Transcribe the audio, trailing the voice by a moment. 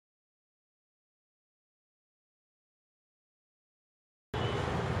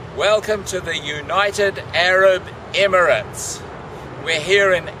Welcome to the United Arab Emirates. We're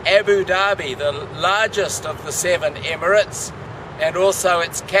here in Abu Dhabi, the largest of the 7 Emirates and also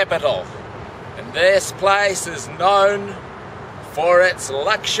its capital. And this place is known for its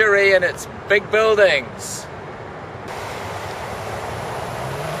luxury and its big buildings.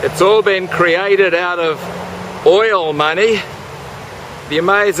 It's all been created out of oil money. The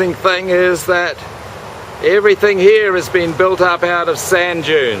amazing thing is that everything here has been built up out of sand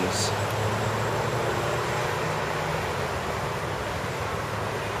dunes.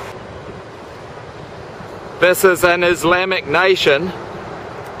 This is an Islamic nation,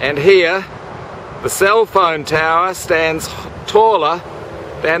 and here the cell phone tower stands taller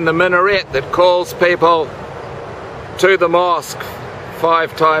than the minaret that calls people to the mosque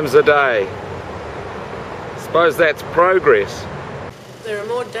 5 times a day. Suppose that's progress. There are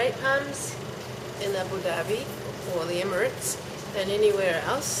more date palms in Abu Dhabi, or the Emirates, than anywhere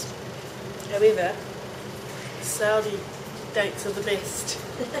else. However, Saudi dates are the best.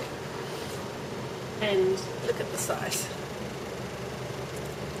 And look at the size.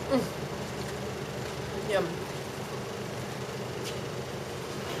 Yum.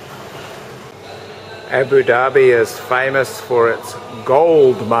 Abu Dhabi is famous for its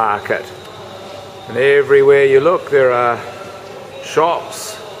gold market. And everywhere you look there are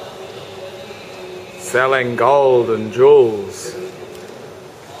shops selling gold and jewels.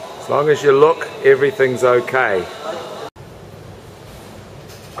 As long as you look, everything's okay.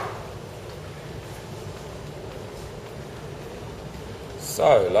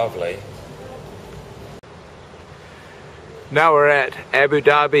 So lovely. Now we're at Abu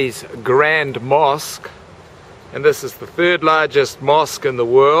Dhabi's Grand Mosque, and this is the 3rd largest mosque in the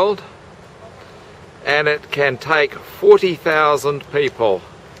world, and it can take 40,000 people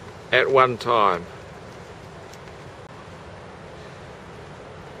at one time.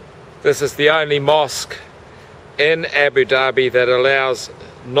 This is the only mosque in Abu Dhabi that allows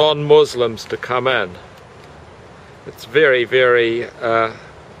non-Muslims to come in. It's very, very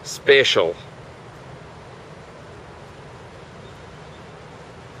special.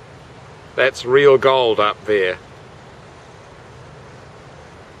 That's real gold up there.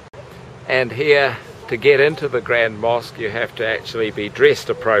 And here, to get into the Grand Mosque, you have to actually be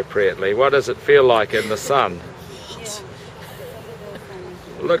dressed appropriately. What does it feel like in the sun?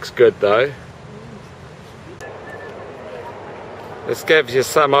 Looks good though. This gives you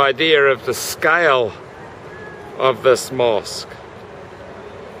some idea of the scale of this mosque.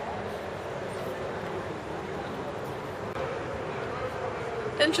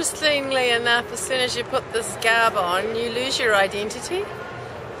 Interestingly enough, as soon as you put this garb on, you lose your identity.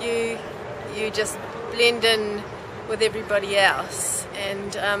 You just blend in with everybody else,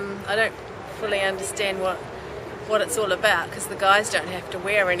 and I don't fully understand what it's all about, because the guys don't have to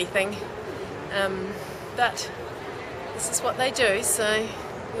wear anything, but this is what they do, so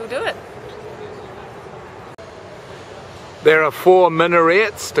we'll do it. There are 4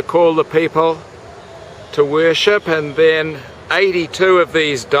 minarets to call the people to worship, and then 82 of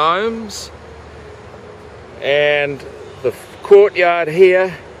these domes, and the courtyard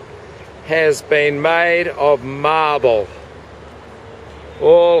here has been made of marble,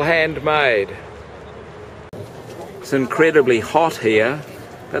 all handmade. It's incredibly hot here,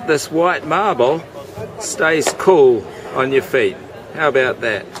 but this white marble stays cool on your feet. How about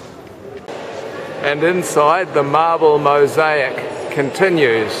that? And inside, the marble mosaic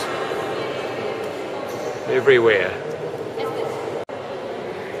continues everywhere.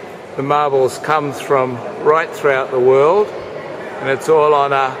 The marbles come from right throughout the world, and it's all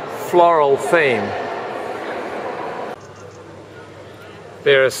on a floral theme.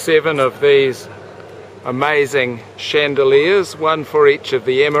 There are 7 of these amazing chandeliers, 1 for each of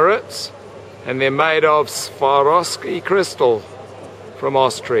the Emirates, and they're made of Swarovski crystal from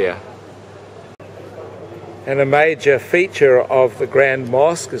Austria. And a major feature of the Grand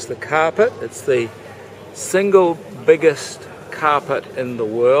Mosque is the carpet. It's the single biggest carpet in the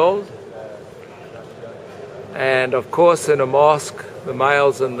world. And of course, in a mosque, the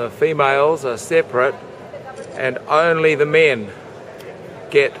males and the females are separate, and only the men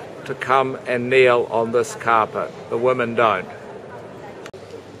get to come and kneel on this carpet. The women don't.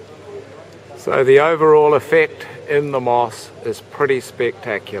 So the overall effect in the mosque is pretty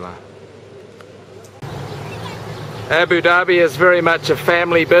spectacular. Abu Dhabi is very much a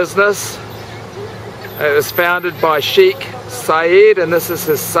family business. It was founded by Sheikh Zayed, and this is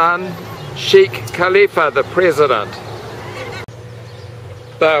his son, Sheikh Khalifa, the president.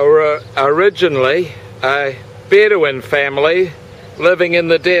 They were originally a Bedouin family living in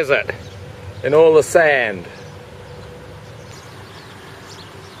the desert, in all the sand.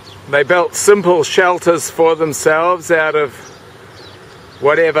 They built simple shelters for themselves out of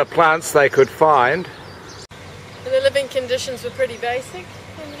whatever plants they could find. And the living conditions were pretty basic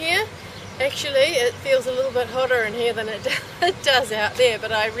in here. Actually, it feels a little bit hotter in here than it does out there,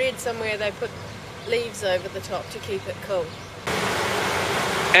 but I read somewhere they put leaves over the top to keep it cool.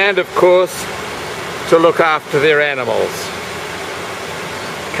 And of course, to look after their animals.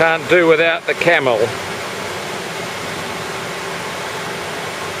 Can't do without the camel.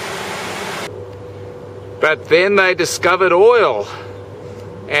 But then they discovered oil,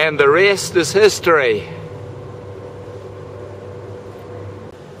 and the rest is history.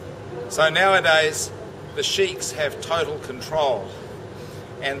 So nowadays, the sheiks have total control,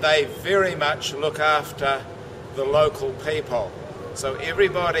 and they very much look after the local people. So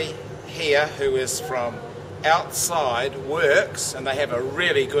everybody here who is from outside works, and they have a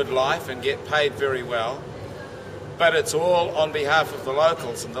really good life and get paid very well, but it's all on behalf of the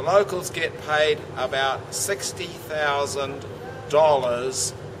locals, and the locals get paid about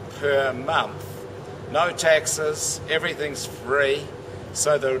 $60,000 per month. No taxes, everything's free.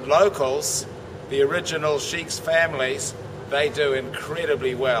 So the locals, the original sheiks' families, they do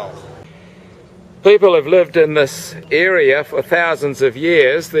incredibly well. People have lived in this area for thousands of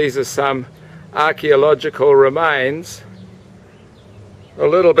years. These are some archaeological remains, a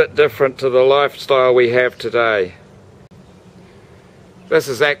little bit different to the lifestyle we have today. This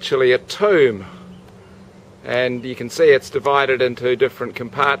is actually a tomb, and you can see it's divided into different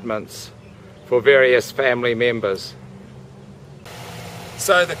compartments for various family members.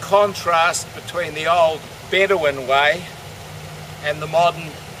 So the contrast between the old Bedouin way and the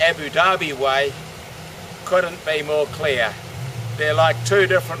modern Abu Dhabi way couldn't be more clear. They're like two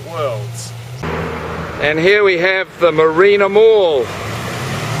different worlds. And here we have the Marina Mall,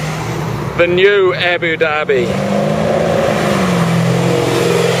 the new Abu Dhabi.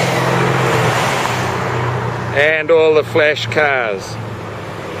 And all the flash cars.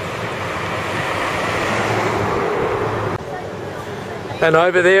 And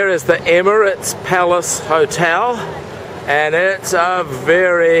over there is the Emirates Palace Hotel, and it's a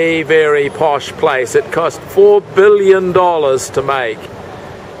very, very posh place. It cost $4 billion to make,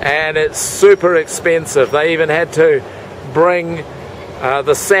 and it's super expensive. They even had to bring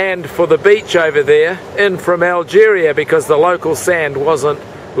the sand for the beach over there in from Algeria because the local sand wasn't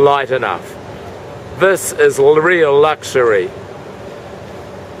light enough. This is real luxury.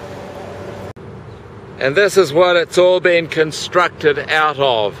 And this is what it's all been constructed out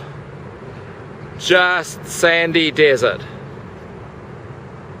of. Just sandy desert.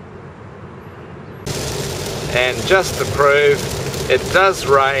 And just to prove, it does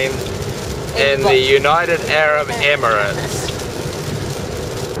rain in the United Arab Emirates.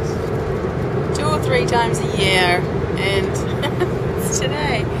 2 or 3 times a year, and it's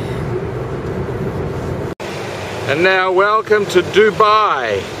today. And now welcome to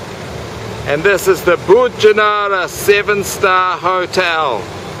Dubai. And this is the Burj Janara 7-star hotel,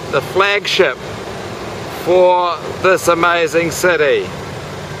 the flagship for this amazing city.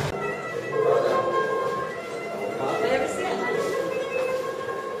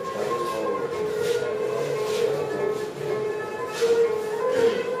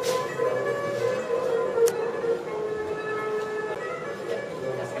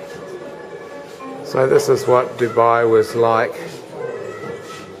 So this is what Dubai was like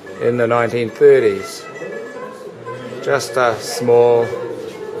in the 1930s. Just a small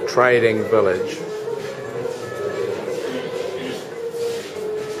trading village.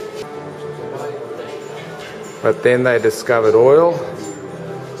 But then they discovered oil,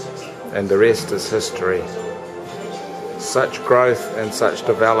 and the rest is history. Such growth and such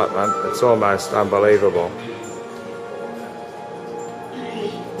development, it's almost unbelievable.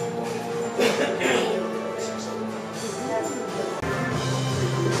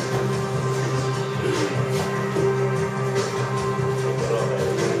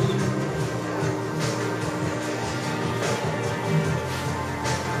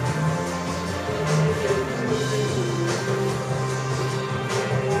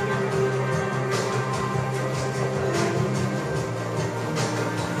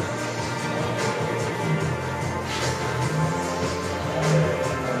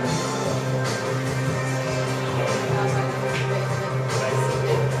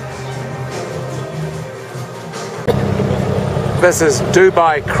 This is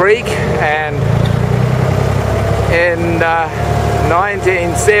Dubai Creek, and in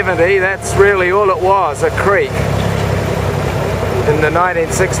 1970 that's really all it was, a creek. In the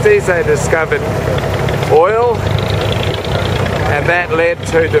 1960s they discovered oil, and that led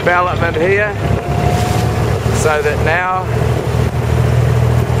to development here, so that now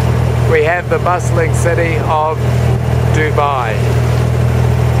we have the bustling city of Dubai.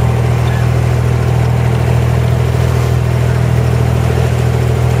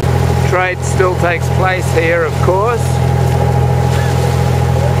 Trade still takes place here, of course,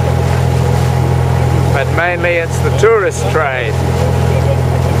 but mainly it's the tourist trade.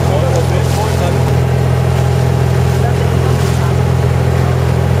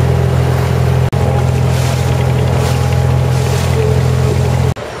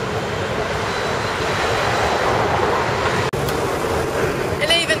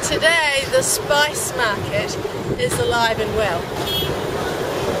 And even today, the spice market is alive and well.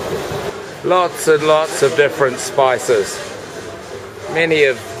 Lots and lots of different spices, many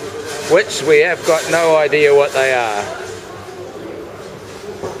of which we have got no idea what they are.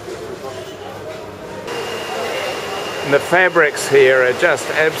 And the fabrics here are just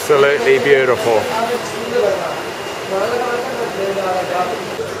absolutely beautiful.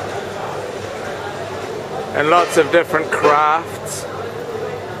 And lots of different crafts.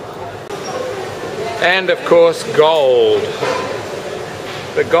 And of course gold.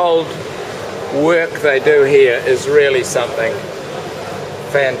 The gold work they do here is really something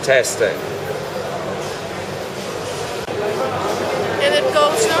fantastic. And if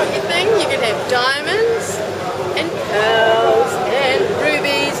gold's not your thing, you can have diamonds and pearls and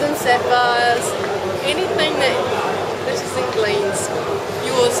rubies and sapphires. Anything that glitters and gleams,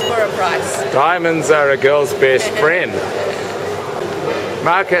 yours for a price. Diamonds are a girl's best friend.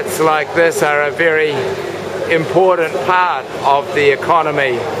 Markets like this are a very important part of the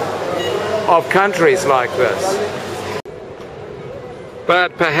economy of countries like this.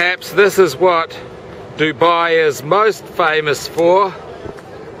 But perhaps this is what Dubai is most famous for.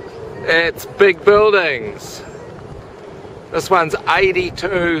 It's big buildings. This one's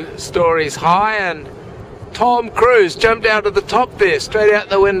 82 stories high, and Tom Cruise jumped out of the top there, straight out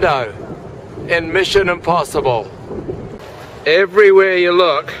the window, in Mission Impossible. Everywhere you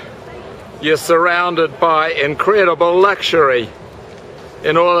look, you're surrounded by incredible luxury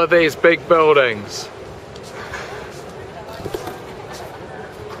in all of these big buildings.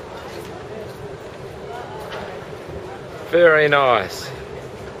 Very nice.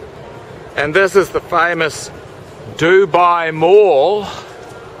 And this is the famous Dubai Mall,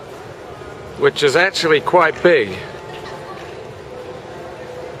 which is actually quite big.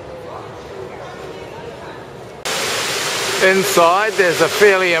 Inside there's a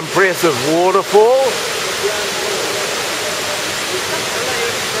fairly impressive waterfall.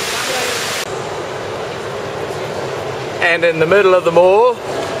 And in the middle of the mall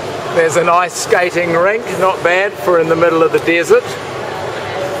there's an ice skating rink, not bad for in the middle of the desert.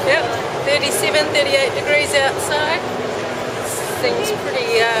 Yep, 37, 38 degrees outside. Seems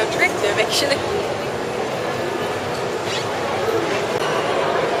pretty attractive actually.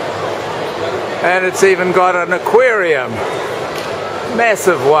 And it's even got an aquarium,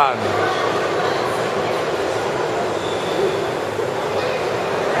 massive one.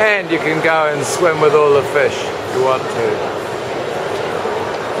 And you can go and swim with all the fish if you want to.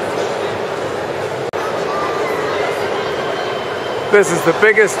 This is the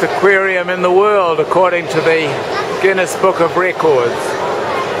biggest aquarium in the world according to the Guinness Book of Records.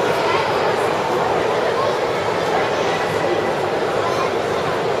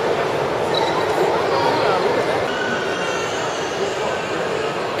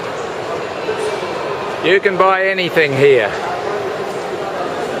 You can buy anything here.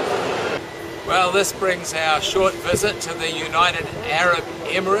 Well, this brings our short visit to the United Arab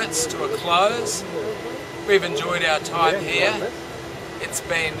Emirates to a close. We've enjoyed our time here. It's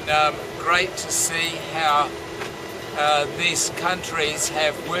been great to see how these countries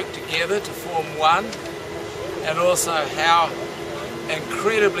have worked together to form one, and also how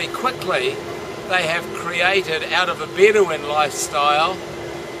incredibly quickly they have created out of a Bedouin lifestyle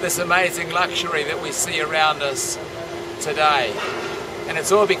this amazing luxury that we see around us today. And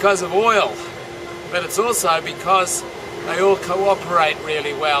it's all because of oil, but it's also because they all cooperate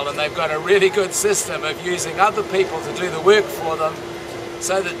really well, and they've got a really good system of using other people to do the work for them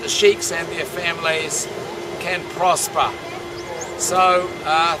so that the sheiks and their families can prosper. So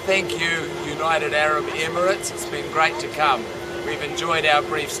thank you, United Arab Emirates. It's been great to come. We've enjoyed our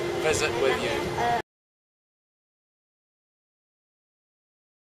brief visit with you.